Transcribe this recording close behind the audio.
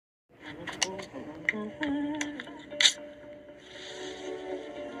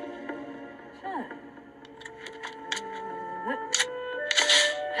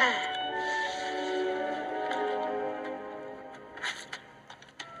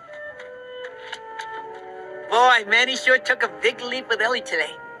Boy, man, he sure took a big leap with Ellie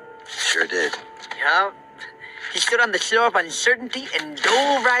today. Sure did. Yeah. He stood on the shore of uncertainty and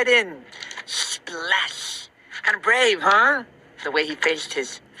dove right in. Splash. Kind of brave, huh? The way he faced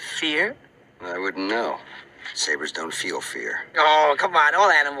his fear. I wouldn't know. Sabers don't feel fear. Oh, come on. All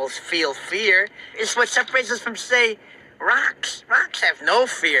animals feel fear. It's what separates us from, say, rocks. Rocks have no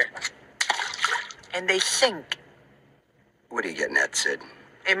fear. And they sink. What are you getting at, Sid?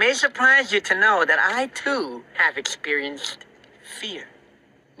 It may surprise you to know that I, too, have experienced fear.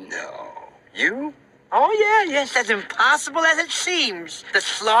 No. You? Oh, yeah, yes, as impossible as it seems. The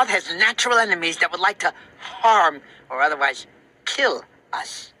sloth has natural enemies that would like to harm or otherwise kill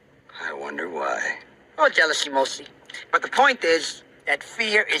us. I wonder why. Oh, jealousy mostly. But the point is that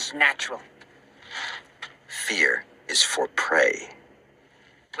fear is natural. Fear is for prey.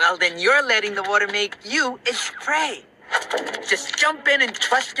 Well, then you're letting the water make you its prey. Just jump in and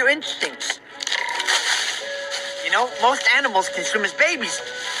trust your instincts. You know, most animals consume as babies.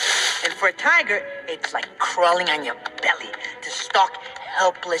 And for a tiger, it's like crawling on your belly to stalk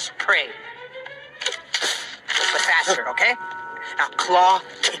helpless prey. But faster, okay? Now claw,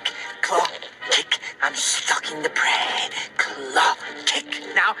 kick, claw, kick. I'm stalking the prey. Claw, kick.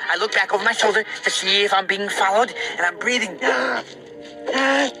 Now I look back over my shoulder to see if I'm being followed, and I'm breathing.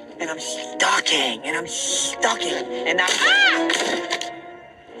 And I'm stalking, and I'm stalking, and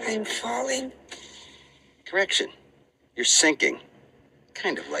I'm falling. Correction. You're sinking.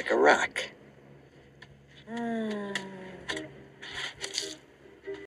 Kind of like a rock.